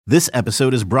This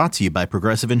episode is brought to you by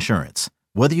Progressive Insurance.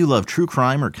 Whether you love true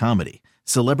crime or comedy,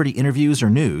 celebrity interviews or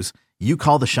news, you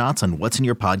call the shots on what's in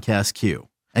your podcast queue.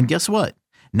 And guess what?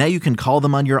 Now you can call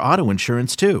them on your auto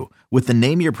insurance too with the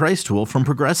Name Your Price tool from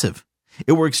Progressive.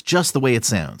 It works just the way it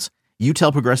sounds. You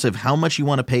tell Progressive how much you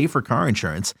want to pay for car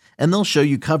insurance, and they'll show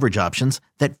you coverage options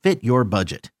that fit your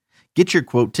budget. Get your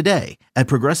quote today at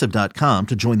Progressive.com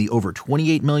to join the over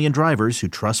 28 million drivers who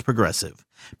trust Progressive.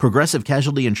 Progressive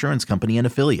Casualty Insurance Company and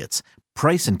Affiliates.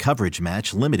 Price and coverage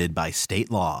match limited by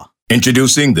state law.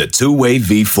 Introducing the Two-Way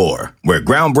V4, where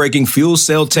groundbreaking fuel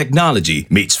cell technology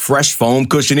meets fresh foam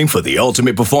cushioning for the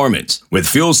ultimate performance. With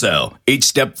Fuel Cell, each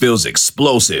step feels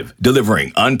explosive,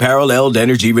 delivering unparalleled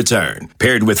energy return.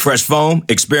 Paired with fresh foam,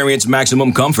 experience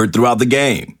maximum comfort throughout the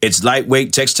game. Its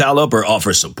lightweight textile upper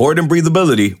offers support and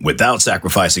breathability without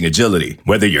sacrificing agility.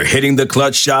 Whether you're hitting the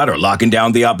clutch shot or locking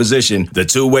down the opposition, the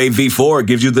Two-Way V4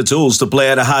 gives you the tools to play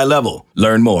at a high level.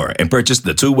 Learn more and purchase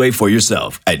the Two-Way for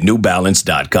yourself at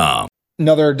NewBalance.com.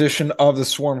 Another edition of the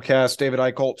Swarmcast. David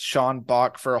Eichholt, Sean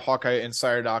Bach for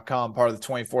HawkeyeInsider.com, part of the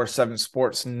 24/7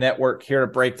 Sports Network, here to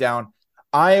break down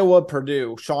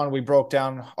Iowa-Purdue. Sean, we broke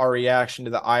down our reaction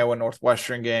to the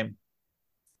Iowa-Northwestern game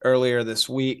earlier this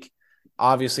week.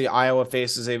 Obviously, Iowa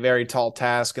faces a very tall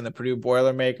task in the Purdue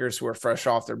Boilermakers, who are fresh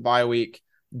off their bye week.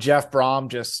 Jeff Brom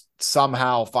just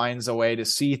somehow finds a way to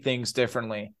see things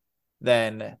differently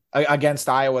than against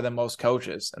Iowa than most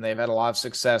coaches, and they've had a lot of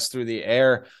success through the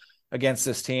air against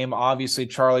this team. Obviously,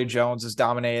 Charlie Jones has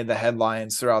dominated the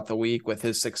headlines throughout the week with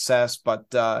his success, but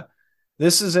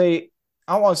this is I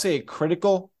don't want to say a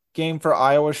critical game for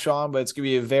Iowa, Sean, but it's going to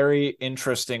be a very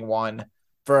interesting one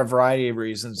for a variety of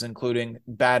reasons, including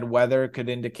bad weather could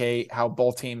indicate how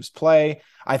both teams play.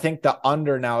 I think the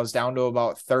under now is down to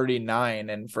about 39,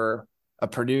 and for a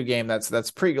Purdue game,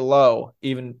 that's pretty low,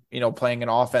 even, playing an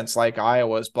offense like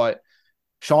Iowa's. But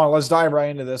Sean, let's dive right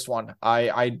into this one.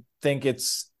 I think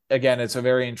it's a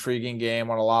very intriguing game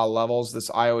on a lot of levels.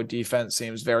 This Iowa defense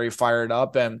seems very fired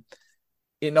up. And,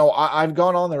 I've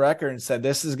gone on the record and said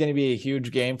this is going to be a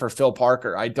huge game for Phil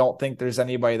Parker. I don't think there's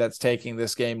anybody that's taking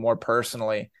this game more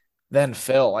personally than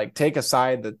Phil. Like, take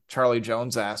aside the Charlie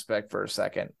Jones aspect for a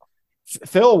second.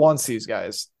 Phil wants these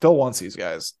guys.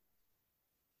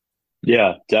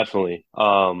 Yeah, definitely.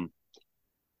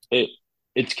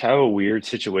 It's kind of a weird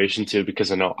situation too,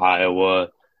 because I know Iowa,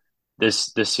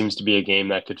 This seems to be a game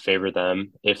that could favor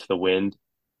them if the wind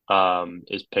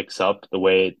picks up the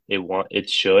way it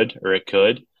should, or it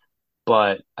could.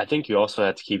 But I think you also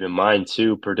have to keep in mind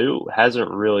too, Purdue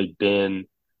hasn't really been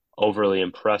overly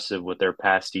impressive with their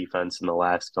pass defense in the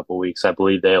last couple of weeks. I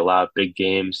believe they allowed big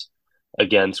games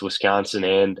against Wisconsin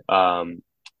and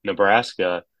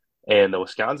Nebraska. And the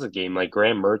Wisconsin game, like,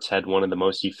 Graham Mertz had one of the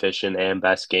most efficient and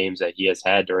best games that he has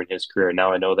had during his career.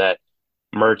 Now, I know that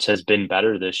Mertz has been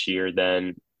better this year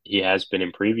than he has been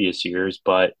in previous years,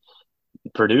 but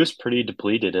Purdue's pretty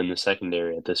depleted in the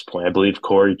secondary at this point. I believe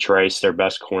Corey Trice, their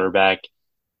best cornerback,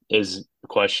 is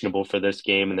questionable for this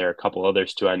game, and there are a couple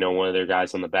others too. I know one of their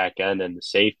guys on the back end and the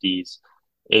safeties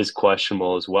is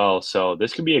questionable as well. So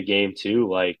this could be a game too.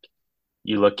 Like,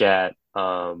 you look at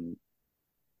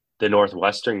the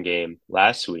Northwestern game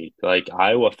last week, like,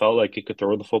 Iowa felt like it could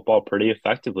throw the football pretty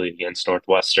effectively against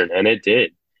Northwestern, and it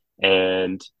did.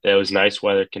 And it was nice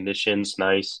weather conditions,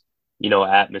 nice,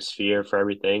 atmosphere for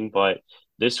everything. But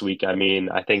this week, I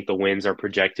think the winds are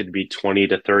projected to be 20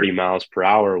 to 30 miles per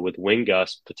hour, with wind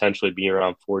gusts potentially being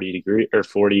around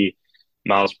 40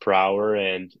 miles per hour.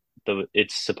 And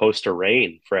it's supposed to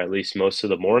rain for at least most of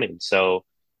the morning. So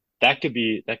that could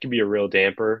be a real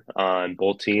damper on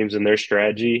both teams and their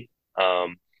strategy.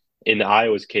 In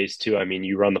Iowa's case too,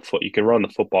 you can run the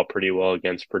football pretty well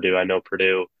against Purdue. I know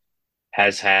Purdue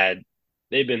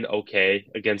they've been okay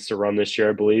against the run this year,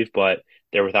 I believe, but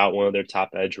they're without one of their top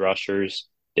edge rushers.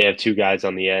 They have two guys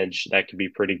on the edge that could be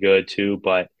pretty good too,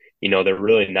 but, they're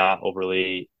really not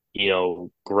overly,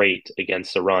 great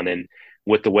against the run. And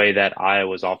with the way that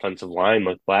Iowa's offensive line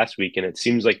looked last week, and it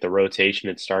seems like the rotation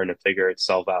is starting to figure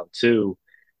itself out too,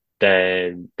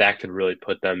 then that could really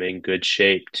put them in good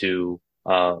shape to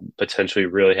potentially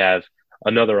really have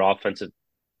another offensive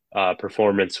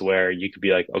performance where you could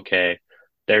be like, okay,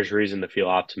 there's reason to feel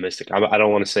optimistic. I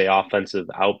don't want to say offensive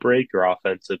outbreak or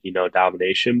offensive,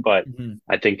 domination, but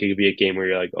I think it could be a game where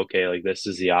you're like, okay, like, this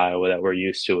is the Iowa that we're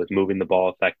used to, with moving the ball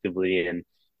effectively and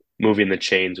moving the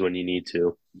chains when you need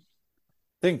to. I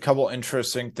think a couple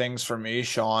interesting things for me,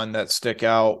 Sean, that stick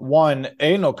out. One,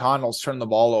 Aiden O'Connell's turned the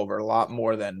ball over a lot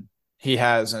more than he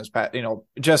has in his past,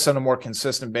 just on a more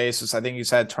consistent basis. I think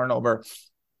he's had turnover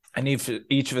and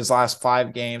each of his last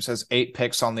 5 games, has 8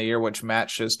 picks on the year, which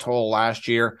matched his total last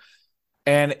year.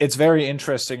 And it's very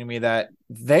interesting to me that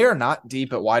they are not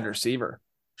deep at wide receiver,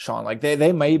 Sean. Like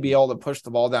they may be able to push the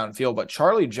ball downfield, but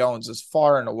Charlie Jones is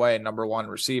far and away number one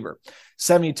receiver.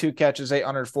 72 catches,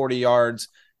 840 yards,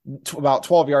 about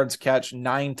 12 yards a catch,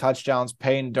 9 touchdowns.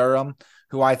 Payne Durham,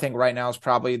 who I think right now is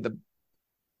probably the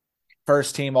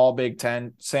first team all Big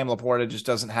Ten. Sam Laporta just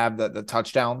doesn't have the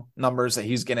touchdown numbers that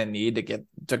he's going to need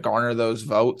to garner those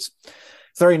votes.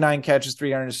 39 catches,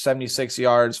 376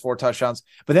 yards, 4 touchdowns.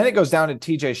 But then it goes down to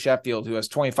TJ Sheffield, who has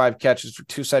 25 catches for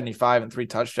 275 and 3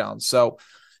 touchdowns. So,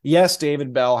 yes,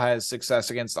 David Bell has success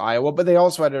against Iowa, but they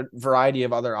also had a variety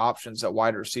of other options at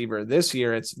wide receiver. This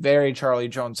year, it's very Charlie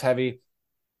Jones heavy.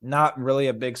 Not really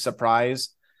a big surprise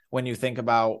when you think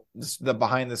about the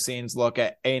behind-the-scenes look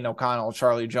at Aiden O'Connell,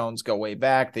 Charlie Jones go way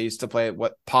back. They used to play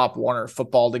Pop Warner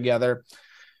football together.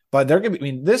 But they're going to be,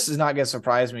 I mean, this is not going to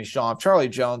surprise me, Sean. If Charlie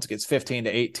Jones gets 15 to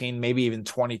 18, maybe even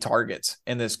 20 targets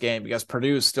in this game, because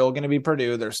Purdue is still going to be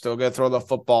Purdue. They're still going to throw the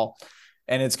football.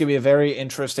 And it's going to be a very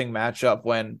interesting matchup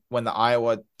when the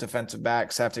Iowa defensive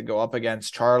backs have to go up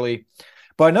against Charlie.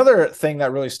 But another thing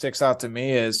that really sticks out to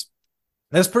me is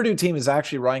this Purdue team is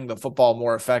actually running the football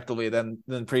more effectively than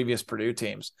previous Purdue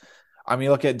teams. I mean,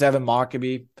 look at Devin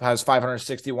Mockabee, has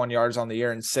 561 yards on the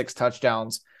year and 6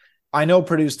 touchdowns. I know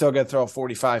Purdue's still going to throw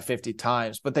 45, 50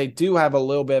 times, but they do have a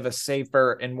little bit of a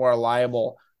safer and more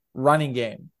reliable running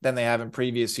game than they have in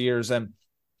previous years. And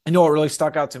you know what really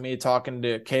stuck out to me talking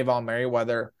to Kayvon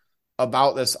Merriweather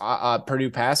about this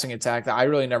Purdue passing attack that I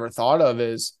really never thought of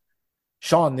is,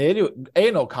 Sean,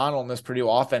 Aiden O'Connell and this Purdue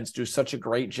offense do such a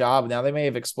great job. Now they may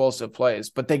have explosive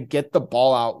plays, but they get the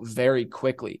ball out very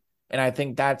quickly. And I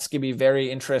think that's going to be very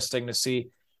interesting to see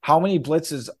how many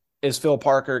blitzes is Phil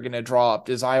Parker going to draw up?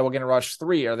 Is Iowa going to rush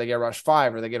 3? Are they going to rush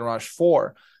 5? Are they going to rush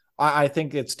 4? I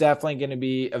think it's definitely going to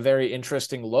be a very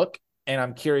interesting look. And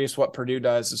I'm curious what Purdue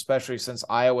does, especially since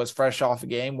Iowa's fresh off a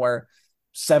game where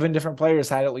 7 different players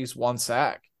had at least 1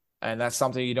 sack. And that's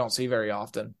something you don't see very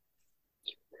often.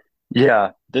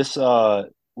 Yeah, this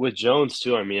with Jones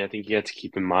too, I mean, I think you have to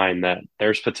keep in mind that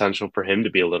there's potential for him to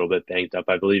be a little bit banged up.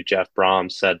 I believe Jeff Brom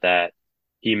said that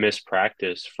he missed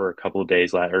practice for a couple of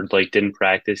days later, or like didn't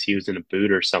practice, he was in a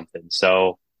boot or something.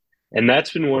 So, and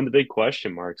that's been one of the big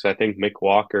question marks. I think Mick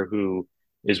Walker, who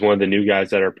is one of the new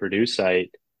guys at our Purdue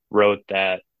site, wrote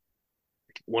that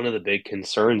one of the big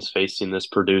concerns facing this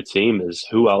Purdue team is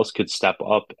who else could step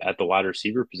up at the wide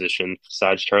receiver position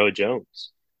besides Charlie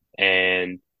Jones.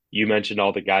 And you mentioned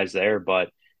all the guys there, but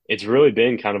it's really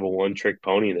been kind of a one-trick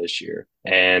pony this year.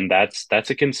 And that's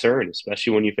a concern,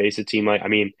 especially when you face a team like, I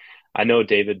mean, I know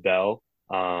David Bell.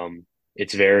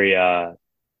 It's very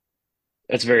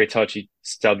it's a very touchy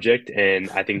subject, and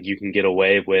I think you can get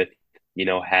away with,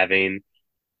 having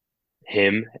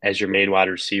him as your main wide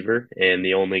receiver and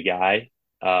the only guy.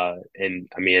 And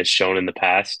I mean, it's shown in the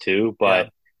past too,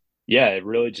 but yeah, it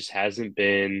really just hasn't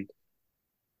been.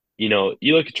 You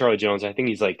look at Charlie Jones, I think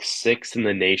he's like 6th in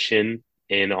the nation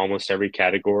in almost every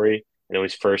category.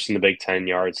 He's first in the Big Ten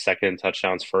yards, second in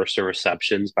touchdowns, first in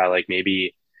receptions by like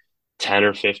maybe 10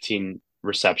 or 15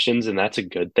 receptions, and that's a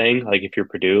good thing. Like if you're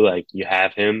Purdue, like you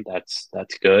have him, that's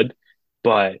good.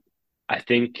 But I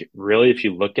think really if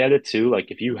you look at it too,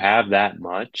 like if you have that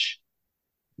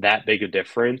big a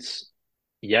difference,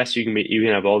 yes, you can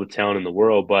have all the talent in the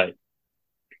world, but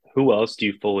who else do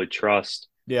you fully trust?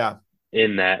 Yeah.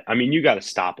 In that, I mean, you got to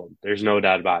stop him. There's no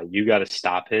doubt about it. You got to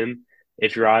stop him.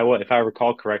 If you're Iowa, if I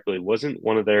recall correctly, wasn't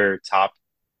one of their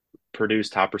Purdue's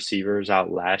top receivers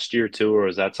out last year too, or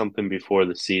was that something before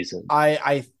the season?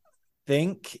 I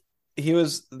think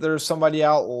there's somebody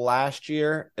out last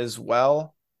year as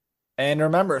well. And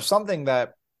remember, something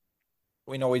that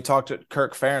we talked to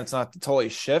Kirk Ferentz, not to totally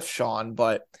shift Sean,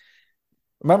 but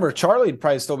remember, Charlie'd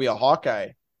probably still be a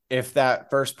Hawkeye if that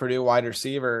first Purdue wide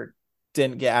receiver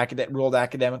didn't get ruled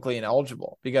academically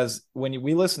ineligible. Because when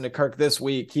we listened to Kirk this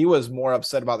week, he was more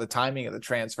upset about the timing of the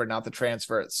transfer, not the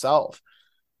transfer itself.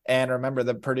 And remember,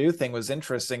 the Purdue thing was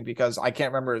interesting because I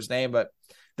can't remember his name, but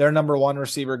their number 1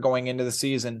 receiver going into the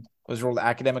season was ruled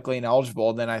academically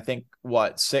ineligible. And then I think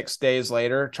 6 days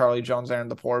later, Charlie Jones entered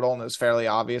the portal, and it was fairly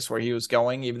obvious where he was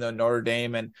going, even though Notre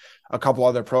Dame and a couple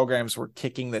other programs were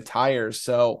kicking the tires.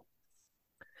 So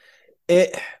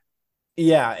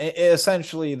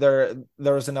essentially there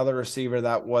was another receiver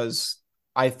that was,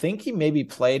 I think he maybe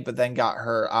played, but then got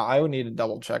hurt. I would need to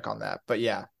double check on that, but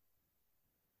yeah.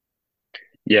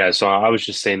 Yeah, so I was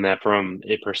just saying that from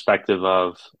a perspective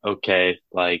of, okay,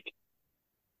 like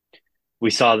we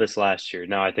saw this last year.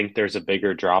 Now I think there's a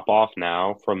bigger drop off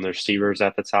now from the receivers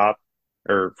at the top,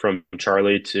 or from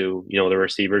Charlie to, the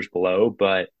receivers below.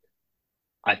 But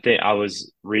I think I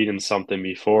was reading something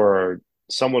before, or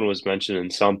someone was mentioning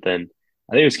something.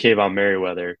 I think it was Kayvon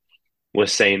Merriweather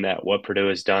was saying that what Purdue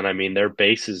has done. I mean, their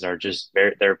bases are just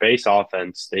their base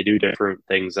offense. They do different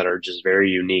things that are just very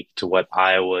unique to what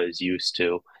Iowa is used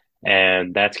to,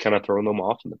 and that's kind of thrown them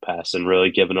off in the past and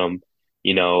really given them,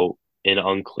 an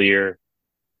unclear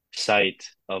sight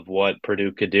of what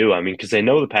Purdue could do. I mean, because they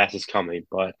know the pass is coming,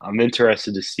 but I'm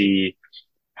interested to see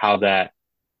how that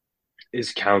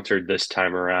is countered this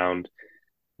time around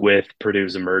with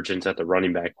Purdue's emergence at the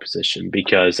running back position.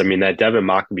 Because, I mean, that Devin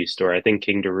Mockabee story, I think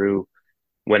King Doerue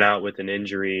went out with an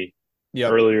injury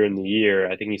earlier in the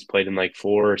year. I think he's played in like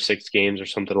 4 or 6 games or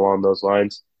something along those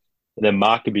lines. And then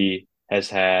Mockabee has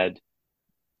had,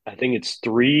 I think it's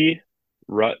 3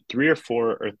 or 4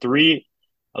 or 3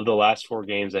 of the last 4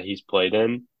 games that he's played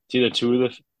in. It's either 2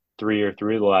 of the 3 or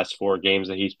 3 of the last 4 games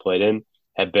that he's played in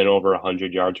have been over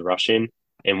 100 yards rushing.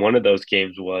 And one of those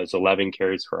games was 11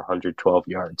 carries for 112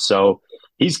 yards. So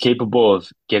he's capable of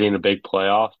getting a big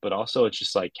playoff, but also it's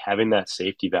just like having that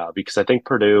safety valve, because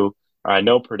I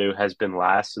know Purdue has been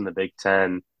last in the Big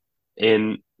Ten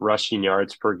in rushing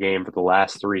yards per game for the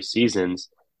last 3 seasons.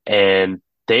 And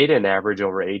they didn't average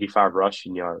over 85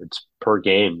 rushing yards per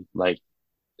game, like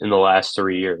in the last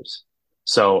 3 years.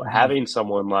 So having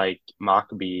someone like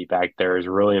Mockabee back there is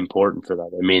really important for them.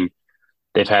 I mean,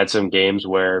 they've had some games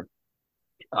where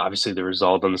obviously the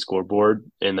result on the scoreboard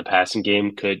in the passing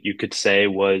game you could say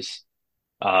was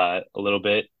a little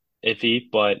bit iffy,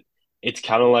 but it's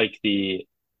kind of like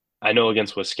I know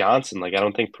against Wisconsin, like I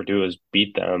don't think Purdue has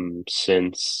beat them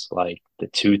since like the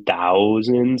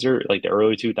 2000s or like the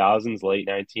early 2000s, late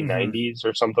 1990s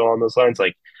or something along those lines.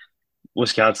 Like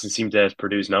Wisconsin seemed to have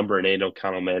Purdue's number, and Aiden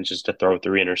O'Connell manages to throw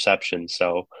 3 interceptions.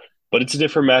 So, but it's a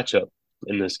different matchup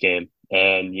in this game,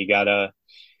 and you gotta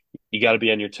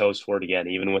be on your toes for it again,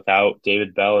 even without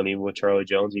David Bell and even with Charlie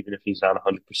Jones, even if he's not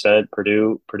 100%.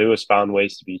 Purdue has found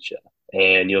ways to beat you.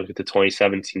 And you look at the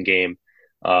 2017 game,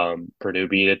 Purdue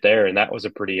beat it there, and that was a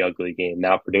pretty ugly game.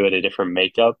 Now Purdue had a different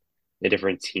makeup, a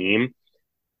different team,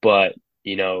 but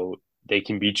they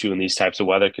can beat you in these types of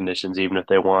weather conditions, even if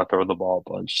they want to throw the ball a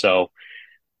bunch. So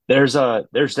there's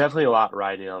definitely a lot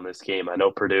riding on this game. I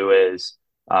know Purdue is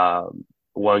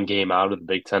 1 game out of the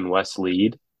Big Ten West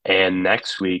lead, and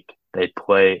next week they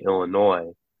play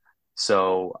Illinois.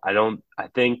 So I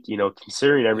think,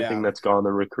 considering everything that's gone on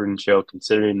the recruiting show,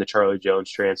 considering the Charlie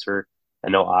Jones transfer, I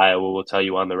know Iowa will tell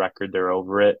you on the record they're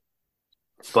over it.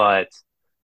 But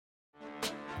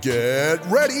get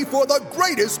ready for the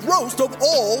greatest roast of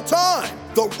all time,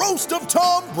 the Roast of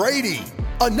Tom Brady,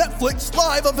 a Netflix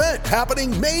live event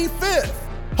happening May 5th.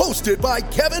 Hosted by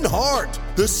Kevin Hart,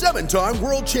 the 7-time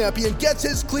world champion gets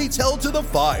his cleats held to the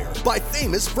fire by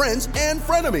famous friends and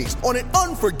frenemies on an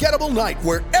unforgettable night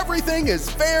where everything is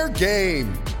fair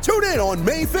game. Tune in on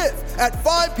May 5th at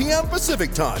 5 p.m.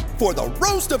 Pacific time for the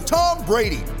Roast of Tom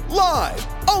Brady, live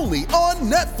only on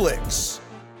Netflix.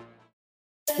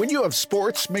 When you have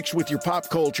sports mixed with your pop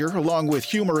culture, along with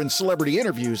humor and celebrity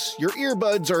interviews, your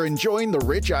earbuds are enjoying The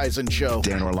Rich Eisen Show.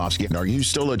 Dan Orlovsky, are you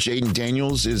still a Jaden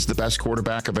Daniels is the best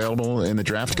quarterback available in the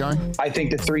draft guy? I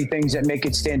think the 3 things that make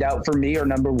it stand out for me are,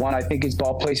 number 1, I think his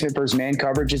ball placement versus man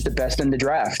coverage is the best in the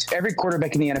draft. Every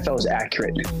quarterback in the NFL is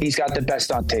accurate. He's got the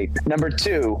best on tape. Number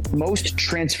 2, most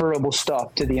transferable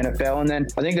stuff to the NFL. And then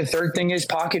I think the 3rd thing is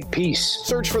pocket peace.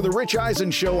 Search for The Rich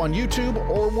Eisen Show on YouTube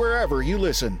or wherever you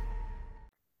listen.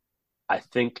 I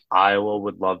think Iowa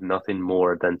would love nothing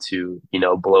more than to,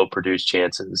 blow Purdue's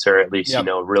chances, or at least,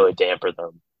 really damper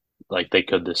them like they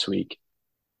could this week.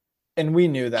 And we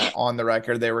knew that on the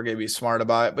record they were going to be smart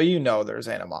about it, but there's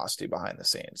animosity behind the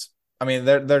scenes. I mean,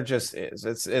 there just is.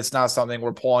 It's not something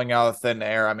we're pulling out of thin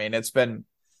air. I mean, it's been,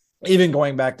 even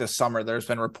going back this summer, there's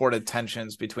been reported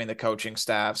tensions between the coaching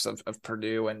staffs of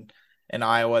Purdue and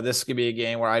Iowa. This could be a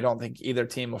game where I don't think either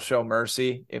team will show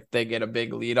mercy if they get a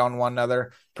big lead on one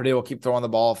another. Purdue will keep throwing the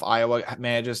ball. If Iowa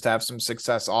manages to have some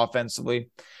success offensively,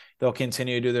 they'll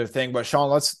continue to do their thing. But Sean,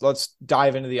 let's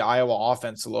dive into the Iowa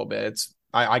offense a little bit.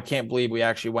 I can't believe we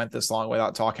actually went this long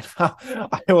without talking about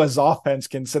Iowa's offense,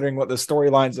 considering what the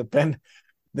storylines have been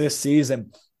this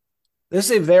season.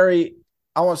 This is a very,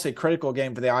 I won't say critical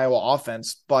game for the Iowa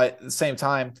offense, but at the same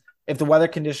time, if the weather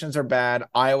conditions are bad,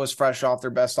 Iowa's fresh off their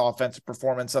best offensive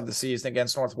performance of the season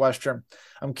against Northwestern.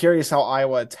 I'm curious how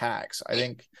Iowa attacks. I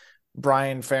think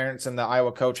Brian Ferentz and the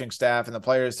Iowa coaching staff and the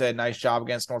players did a nice job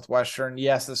against Northwestern.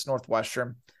 Yes, it's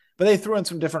Northwestern, but they threw in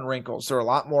some different wrinkles. There are a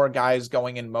lot more guys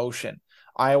going in motion.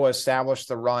 Iowa established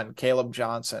the run. Caleb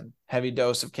Johnson, heavy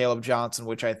dose of Caleb Johnson,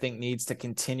 which I think needs to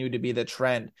continue to be the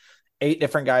trend. 8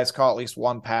 different guys caught at least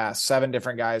one pass. 7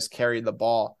 different guys carried the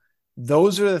ball.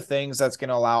 Those are the things that's going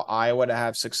to allow Iowa to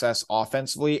have success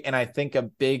offensively. And I think a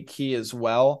big key as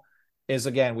well is,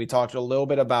 again, we talked a little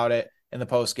bit about it in the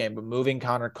post game, but moving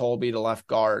Connor Colby to left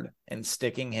guard and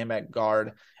sticking him at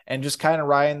guard and just kind of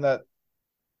riding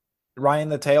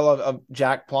the tail of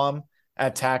Jack Plum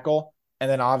at tackle. And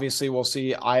then obviously we'll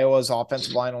see Iowa's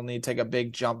offensive line will need to take a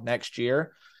big jump next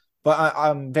year. But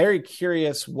I'm very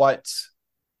curious what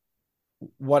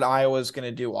Iowa's going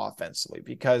to do offensively,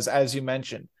 because as you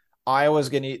mentioned,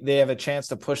 they have a chance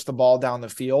to push the ball down the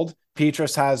field.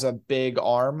 Petras has a big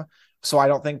arm, so I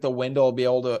don't think the window will be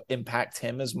able to impact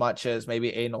him as much as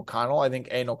maybe Aiden O'Connell. I think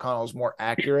Aiden O'Connell is more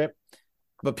accurate,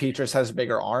 but Petras has a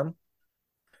bigger arm.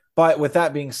 But with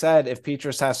that being said, if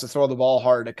Petras has to throw the ball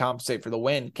hard to compensate for the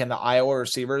win, can the Iowa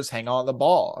receivers hang on the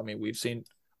ball? I mean, we've seen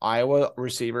Iowa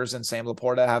receivers and Sam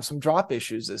Laporta have some drop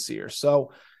issues this year.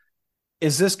 So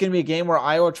is this going to be a game where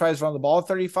Iowa tries to run the ball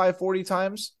 35, 40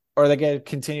 times? Or are they going to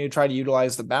continue to try to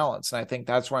utilize the balance? And I think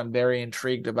that's where I'm very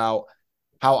intrigued about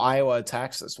how Iowa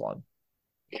attacks this one.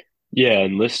 Yeah,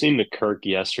 and listening to Kirk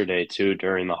yesterday too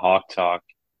during the Hawk Talk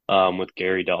with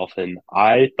Gary Dolphin,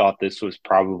 I thought this was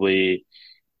probably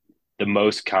the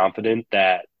most confident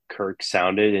that Kirk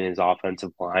sounded in his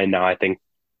offensive line. Now I think,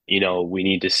 we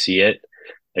need to see it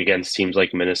against teams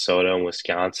like Minnesota and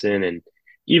Wisconsin and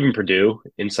even Purdue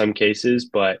in some cases.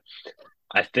 But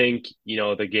I think,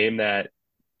 the game that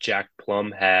Jack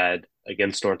Plum had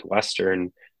against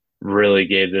Northwestern really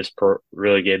gave this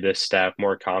staff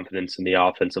more confidence in the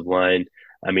offensive line.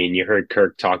 I mean, you heard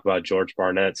Kirk talk about George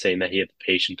Barnett saying that he had the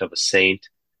patience of a saint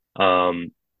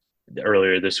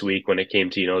earlier this week when it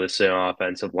came to this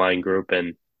offensive line group.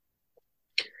 And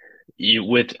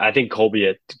I think Colby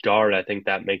at guard, I think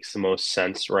that makes the most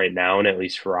sense right now, and at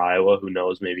least for Iowa. Who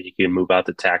knows, maybe he can move out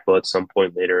to tackle at some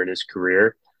point later in his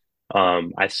career.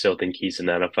 I still think he's an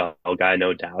NFL guy,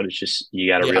 no doubt. It's just you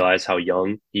got to realize how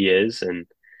young he is, and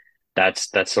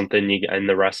that's something and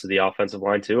the rest of the offensive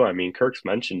line too. I mean, Kirk's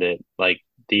mentioned it. Like,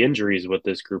 the injuries with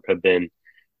this group have been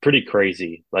pretty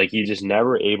crazy. Like, you just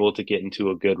never able to get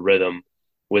into a good rhythm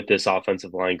with this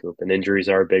offensive line group, and injuries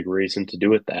are a big reason to do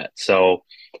with that. So,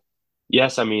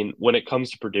 yes, I mean, when it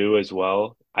comes to Purdue as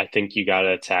well, I think you got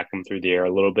to attack them through the air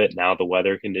a little bit. Now the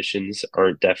weather conditions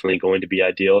are definitely going to be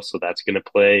ideal, so that's going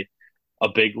to play a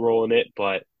big role in it.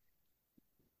 But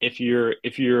if you're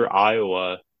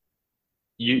Iowa,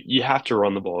 you have to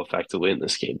run the ball effectively in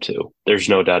this game too. There's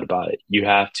no doubt about it. You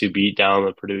have to beat down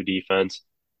the Purdue defense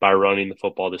by running the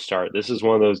football to start. This is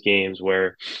one of those games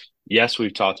where, yes,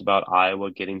 we've talked about Iowa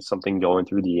getting something going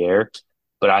through the air,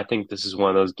 but I think this is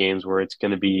one of those games where it's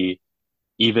going to be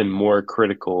even more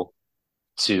critical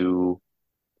to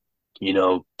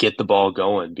get the ball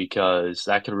going, because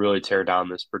that could really tear down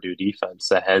this Purdue defense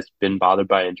that has been bothered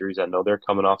by injuries. I know they're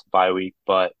coming off the bye week,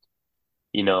 but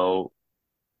you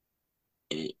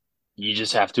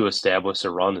just have to establish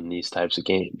a run in these types of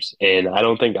games. And I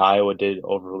don't think Iowa did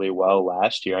overly well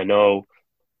last year. I know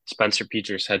Spencer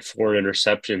Petras had 4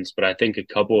 interceptions, but I think a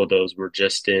couple of those were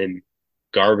just in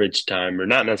garbage time, or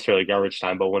not necessarily garbage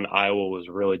time, but when Iowa was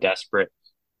really desperate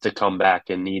to come back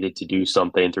and needed to do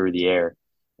something through the air.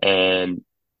 And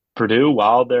Purdue,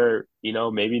 while they're,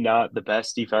 maybe not the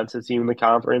best defensive team in the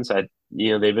conference, they've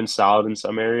been solid in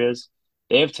some areas.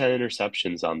 They have 10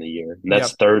 interceptions on the year, and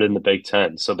that's third in the Big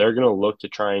Ten. So they're going to look to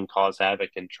try and cause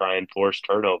havoc and try and force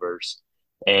turnovers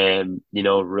and,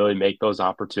 really make those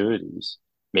opportunities.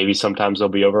 Maybe sometimes they'll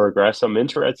be over aggressive. I'm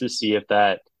interested to see if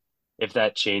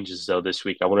that changes though this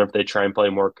week. I wonder if they try and play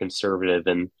more conservative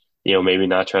and, maybe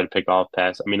not try to pick off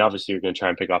passes. I mean, obviously you're going to try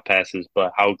and pick off passes,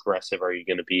 but how aggressive are you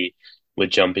going to be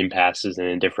with jumping passes and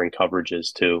in different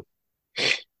coverages too? I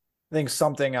think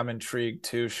something I'm intrigued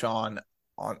too, Sean,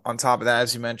 on top of that,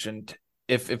 as you mentioned,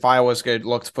 if Iowa's going to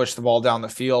look to push the ball down the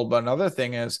field. But another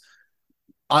thing is,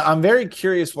 I'm very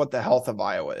curious what the health of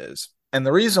Iowa is. And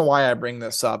the reason why I bring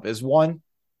this up is, one,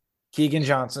 Keegan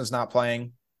Johnson's not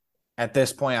playing. At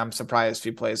this point, I'm surprised if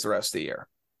he plays the rest of the year.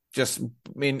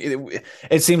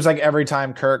 It seems like every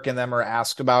time Kirk and them are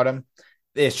asked about him,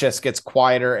 it just gets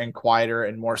quieter and quieter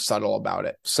and more subtle about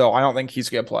it. So I don't think he's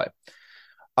going to play.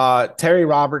 Terry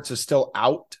Roberts is still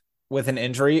out with an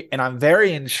injury, and I'm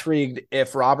very intrigued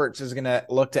if Roberts is going to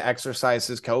look to exercise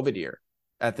his COVID year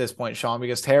at this point, Sean,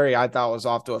 because Terry, I thought, was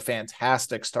off to a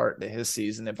fantastic start to his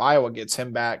season. If Iowa gets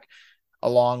him back,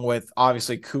 along with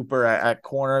obviously Cooper at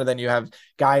corner, then you have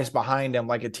guys behind him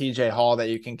like a TJ Hall that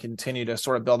you can continue to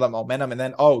sort of build up momentum. And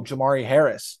then, Jamari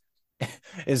Harris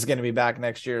is going to be back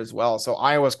next year as well. So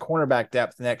Iowa's cornerback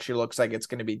depth next year looks like it's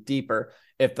going to be deeper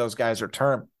if those guys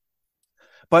return.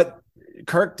 But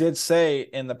Kirk did say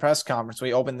in the press conference,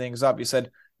 we opened things up, he said,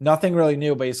 nothing really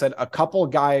new, but he said a couple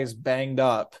guys banged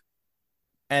up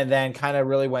and then kind of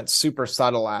really went super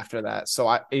subtle after that.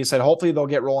 So he said, hopefully they'll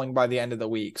get rolling by the end of the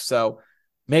week. So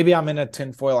maybe I'm in a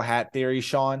tinfoil hat theory,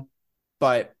 Sean,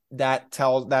 but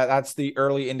that's the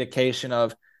early indication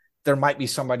of there might be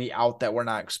somebody out that we're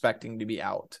not expecting to be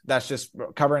out. That's just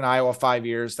covering Iowa 5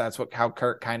 years. That's how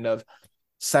Kirk kind of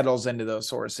settles into those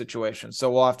sort of situations.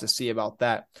 So we'll have to see about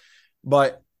that.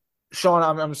 But Sean,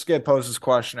 I'm just going to pose this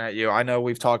question at you. I know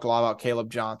we've talked a lot about Caleb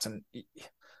Johnson.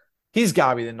 He's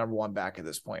got to be the number one back at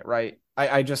this point, right?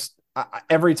 I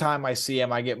every time I see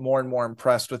him, I get more and more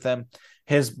impressed with him.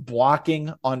 His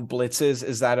blocking on blitzes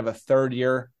is that of a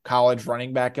third-year college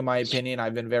running back, in my opinion.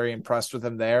 I've been very impressed with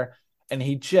him there. And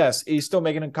he's still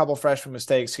making a couple freshman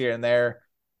mistakes here and there.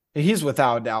 He's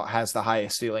without a doubt has the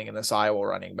highest ceiling in this Iowa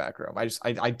running back room.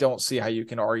 I don't see how you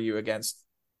can argue against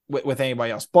with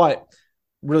anybody else. But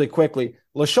really quickly,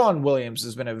 LaShawn Williams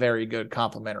has been a very good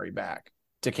complementary back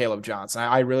to Caleb Johnson.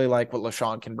 I really like what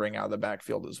LaShawn can bring out of the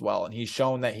backfield as well. And he's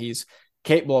shown that he's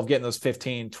capable of getting those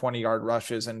 15, 20-yard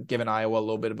rushes and giving Iowa a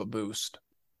little bit of a boost.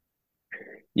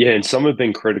 Yeah, and some have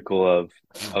been critical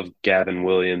of Gavin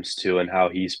Williams too and how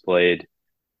he's played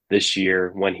this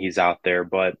year when he's out there.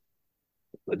 But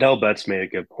Liddell Betts made a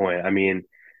good point. I mean,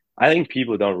 I think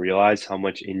people don't realize how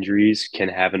much injuries can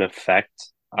have an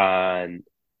effect on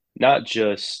not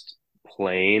just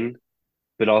playing,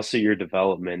 but also your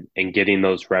development and getting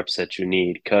those reps that you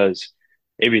need. Because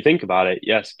if you think about it,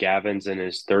 yes, Gavin's in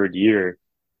his third year,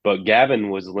 but Gavin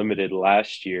was limited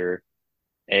last year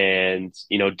and,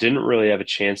 didn't really have a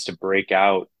chance to break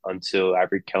out until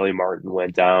after Kelly Martin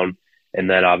went down and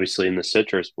then obviously in the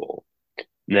Citrus Bowl.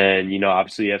 And then,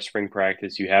 obviously you have spring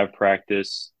practice, you have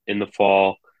practice in the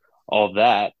fall, all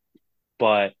that.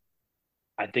 But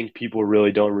I think people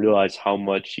really don't realize how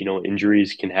much,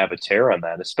 injuries can have a tear on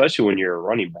that, especially when you're a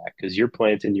running back, because you're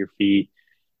planting your feet,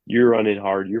 you're running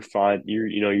hard, you're fine,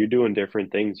 you're doing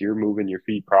different things. You're moving your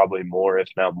feet probably more, if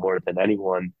not more than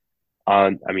anyone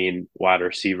wide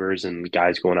receivers and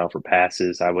guys going out for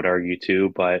passes, I would argue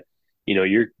too. But,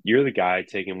 you're the guy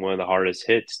taking one of the hardest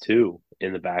hits too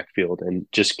in the backfield, and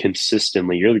just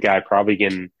consistently, you're the guy probably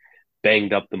getting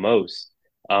banged up the most.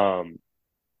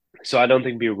 So I don't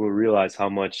think people realize how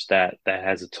much that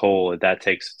has a toll, that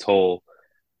takes a toll,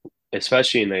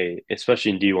 especially in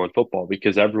D1 football,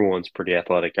 because everyone's pretty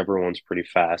athletic, everyone's pretty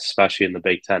fast, especially in the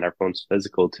Big Ten, everyone's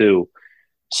physical too.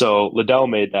 So Liddell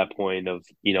made that point of,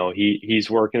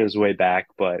 he's working his way back,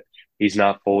 but he's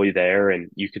not fully there, and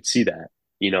you could see that.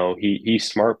 He's a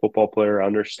smart football player,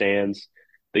 understands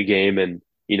the game and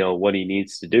what he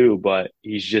needs to do, but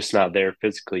he's just not there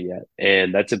physically yet.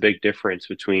 And that's a big difference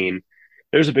between.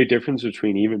 There's a big difference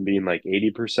between even being like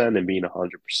 80% and being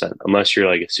 100%, unless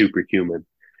you're like a superhuman,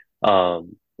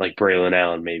 like Braylon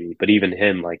Allen maybe. But even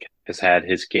him has had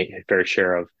his fair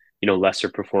share of lesser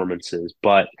performances.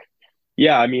 But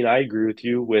yeah, I mean, I agree with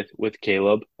you with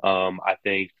Caleb. I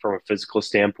think from a physical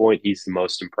standpoint, he's the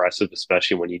most impressive,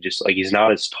 especially when he's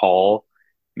not as tall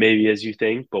maybe as you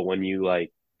think, but when you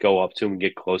go up to him and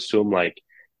get close to him,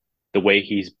 the way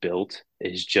he's built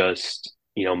is just.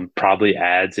 Probably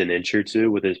adds an inch or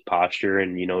two with his posture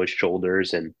and, his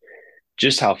shoulders, and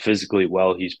just how physically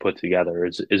well he's put together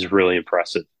is really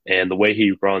impressive. And the way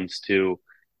he runs too,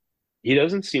 he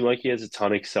doesn't seem like he has a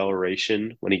ton of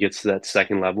acceleration when he gets to that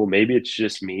second level. Maybe it's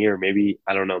just me, or maybe,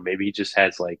 I don't know, maybe he just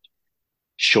has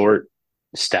short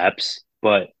steps.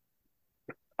 But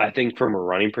I think from a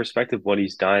running perspective, what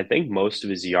he's done, I think most of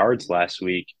his yards last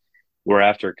week were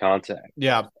after contact.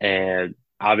 Yeah. And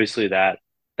obviously that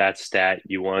stat,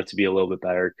 you want it to be a little bit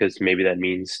better, because maybe that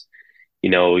means,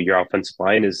 your offensive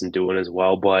line isn't doing as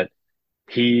well, but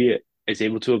he is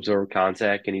able to absorb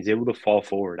contact and he's able to fall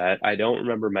forward. I don't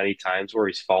remember many times where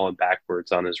he's fallen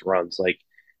backwards on his runs.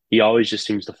 He always just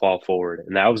seems to fall forward.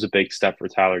 And that was a big step for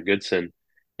Tyler Goodson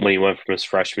when he went from his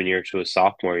freshman year to his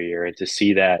sophomore year. And to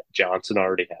see that Johnson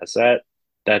already has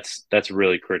that's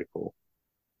really critical.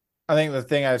 I think the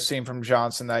thing I've seen from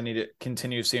Johnson that I need to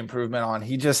continue to see improvement on,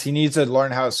 he needs to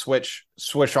learn how to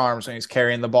switch arms when he's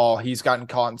carrying the ball. He's gotten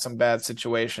caught in some bad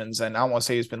situations, and I don't want to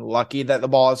say he's been lucky that the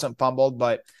ball hasn't fumbled,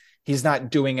 but he's not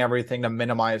doing everything to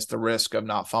minimize the risk of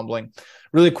not fumbling.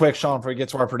 Really quick, Sean, before we get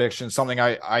to our predictions, something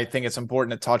I think it's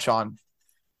important to touch on.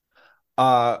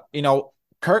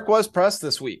 Kirk was pressed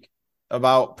this week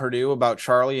about Purdue, about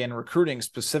Charlie, and recruiting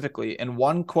specifically, and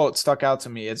one quote stuck out to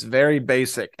me. It's very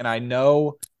basic, and I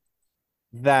know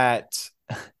there's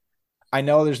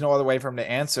no other way for him to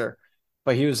answer,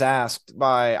 but he was asked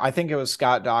by, I think it was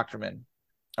Scott Docterman,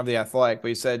 of The Athletic, but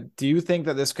he said, do you think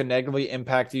that this could negatively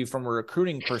impact you from a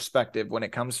recruiting perspective when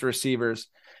it comes to receivers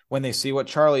when they see what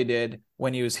Charlie did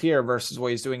when he was here versus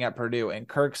what he's doing at Purdue? And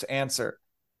Kirk's answer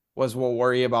was, we'll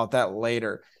worry about that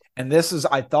later. And this is,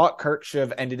 I thought Kirk should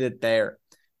have ended it there,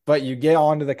 but you get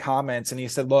onto the comments and he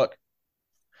said, look,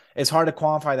 it's hard to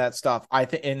quantify that stuff.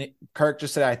 And Kirk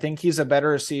just said, I think he's a better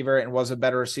receiver and was a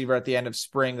better receiver at the end of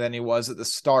spring than he was at the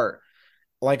start.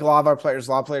 Like a lot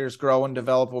of players grow and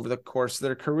develop over the course of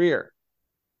their career.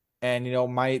 And,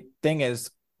 my thing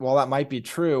is, well, that might be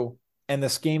true. And the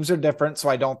schemes are different, so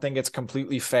I don't think it's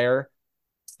completely fair.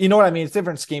 You know what I mean? It's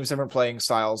different schemes, different playing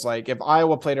styles. Like if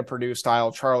Iowa played a Purdue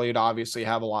style, Charlie would obviously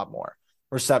have a lot more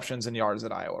receptions and yards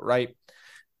at Iowa, right?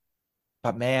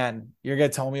 But man, you're going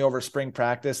to tell me over spring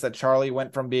practice that Charlie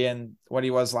went from being what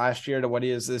he was last year to what he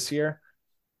is this year?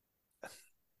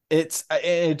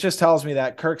 It just tells me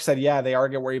that Kirk said, yeah, they are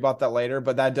going to worry about that later,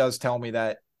 but that does tell me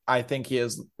that I think he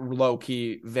is low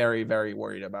key very, very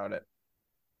worried about it.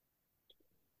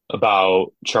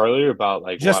 About Charlie, or about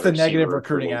like just the negative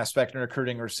recruiting aspect and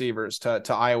recruiting receivers to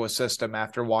Iowa's system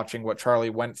after watching what Charlie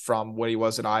went from what he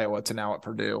was at Iowa to now at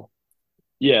Purdue.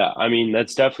 Yeah, I mean,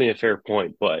 that's definitely a fair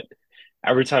point, but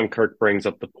every time Kirk brings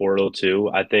up the portal too,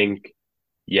 I think,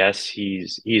 yes,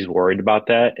 he's worried about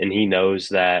that, and he knows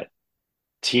that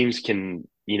teams can,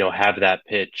 have that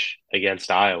pitch against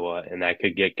Iowa, and that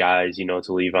could get guys,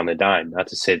 to leave on the dime. Not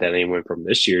to say that anyone from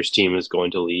this year's team is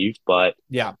going to leave, but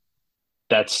yeah,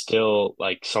 that's still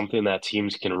like something that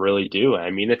teams can really do.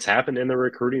 I mean, it's happened in the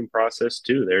recruiting process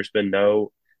too. There's been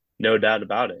no doubt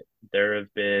about it. There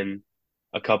have been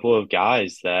a couple of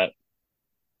guys that,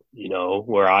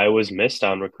 where Iowa's missed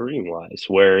on recruiting wise,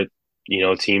 where,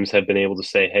 teams have been able to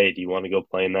say, hey, do you want to go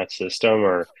play in that system?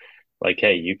 Or like,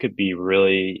 hey, you could be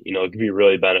really, it could be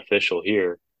really beneficial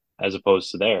here as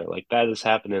opposed to there. Like that has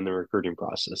happened in the recruiting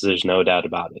process. There's no doubt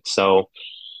about it. So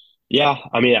yeah,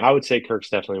 I mean, I would say Kirk's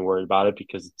definitely worried about it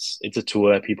because it's a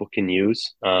tool that people can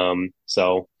use.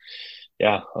 So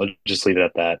yeah, I'll just leave it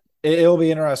at that. It'll be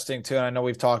interesting too. And I know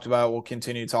we've talked about it, we'll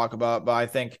continue to talk about it, but I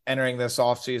think entering this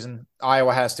offseason,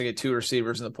 Iowa has to get 2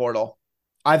 receivers in the portal.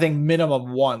 I think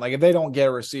minimum 1. Like if they don't get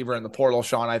a receiver in the portal,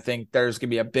 Sean, I think there's going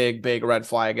to be a big, big red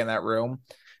flag in that room.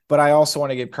 But I also want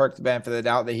to give Kirk the benefit of the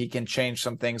doubt that he can change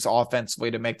some things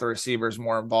offensively to make the receivers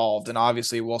more involved. And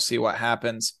obviously we'll see what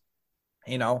happens,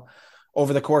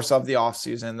 over the course of the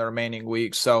offseason, the remaining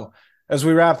weeks. So as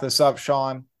we wrap this up,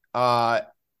 Sean,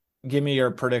 give me your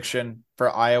prediction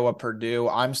for Iowa Purdue.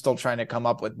 I'm still trying to come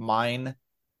up with mine,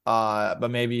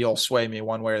 but maybe you'll sway me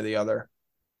one way or the other.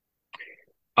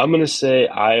 I'm going to say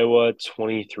Iowa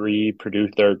 23, Purdue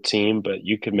 13, but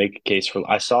you could make a case for –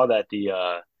 I saw that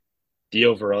the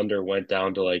over-under went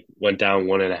down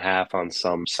 1.5 on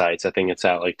some sites. I think it's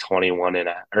at like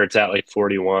 21.5, or it's at like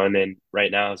 41, and right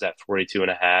now it's at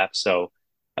 42.5. So,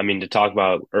 I mean, to talk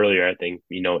about earlier, I think,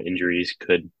 injuries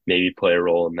could maybe play a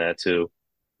role in that too.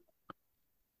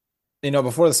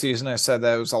 Before the season, I said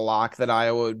that it was a lock that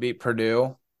Iowa would beat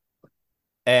Purdue.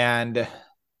 And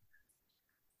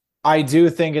I do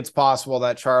think it's possible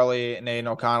that Charlie and Aiden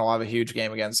O'Connell have a huge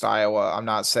game against Iowa. I'm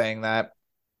not saying that.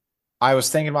 I was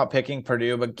thinking about picking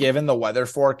Purdue, but given the weather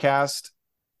forecast,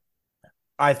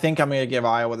 I think I'm going to give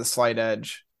Iowa the slight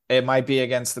edge. It might be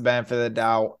against the benefit of the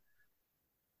doubt.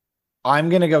 I'm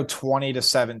going to go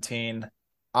 20-17.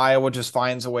 Iowa just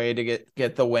finds a way to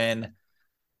get the win.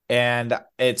 And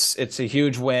it's a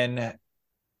huge win.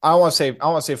 I don't want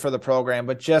to say for the program,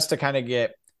 but just to kind of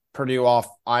get Purdue off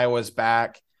Iowa's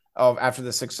back after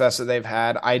the success that they've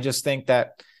had. I just think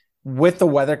that with the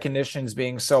weather conditions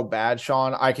being so bad,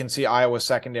 Sean, I can see Iowa's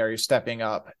secondary stepping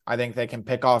up. I think they can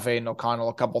pick off Aiden O'Connell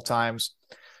a couple times.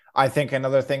 I think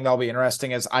another thing that'll be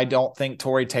interesting is I don't think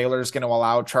Tory Taylor is going to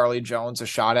allow Charlie Jones a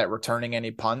shot at returning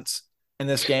any punts in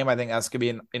this game. I think that's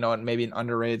going to be maybe an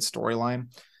underrated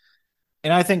storyline.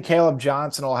 And I think Caleb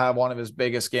Johnson will have one of his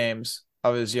biggest games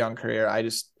of his young career.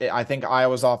 I think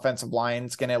Iowa's offensive line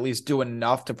is going to at least do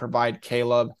enough to provide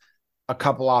Caleb a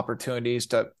couple opportunities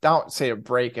to, don't say to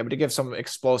break it, but to give some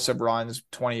explosive runs,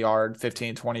 20 yards,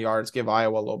 15, 20 yards, give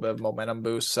Iowa a little bit of momentum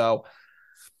boost. So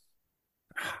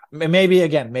maybe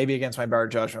against my better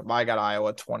judgment, but I got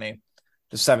Iowa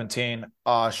 20-17.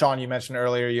 Sean, you mentioned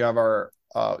earlier, you have our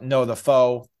Know the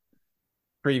Foe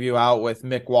preview out with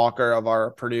Mick Walker of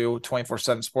our Purdue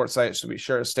 24/7 sports site. So be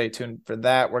sure to stay tuned for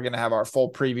that. We're going to have our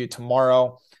full preview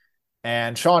tomorrow.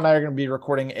 And Sean and I are going to be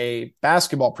recording a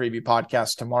basketball preview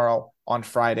podcast tomorrow on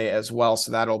Friday as well.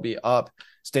 So that'll be up.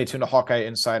 Stay tuned to Hawkeye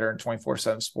Insider and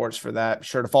 24/7 Sports for that. Be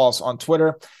sure to follow us on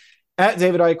Twitter at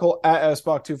David Eichel, at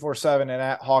SBuck247, and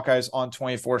at Hawkeyes on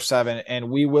 24/7. And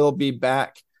we will be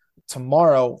back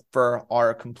tomorrow for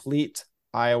our complete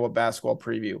Iowa basketball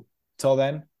preview. Till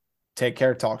then, take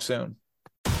care. Talk soon.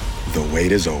 The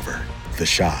wait is over. The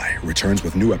Chi returns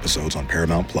with new episodes on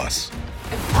Paramount Plus.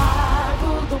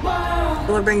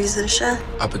 What brings you to the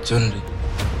Chi? Opportunity.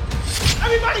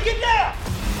 Everybody get down!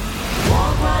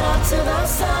 Walk right up to the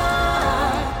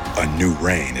side. A new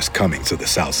reign is coming to the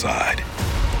South Side.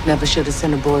 Never should have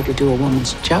sent a boy to do a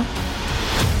woman's job.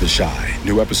 The Chi.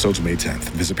 New episodes May 10th.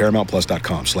 Visit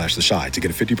ParamountPlus.com/The Chi to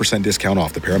get a 50% discount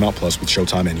off the Paramount Plus with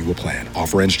Showtime annual plan.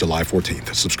 Offer ends July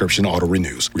 14th. Subscription auto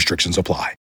renews. Restrictions apply.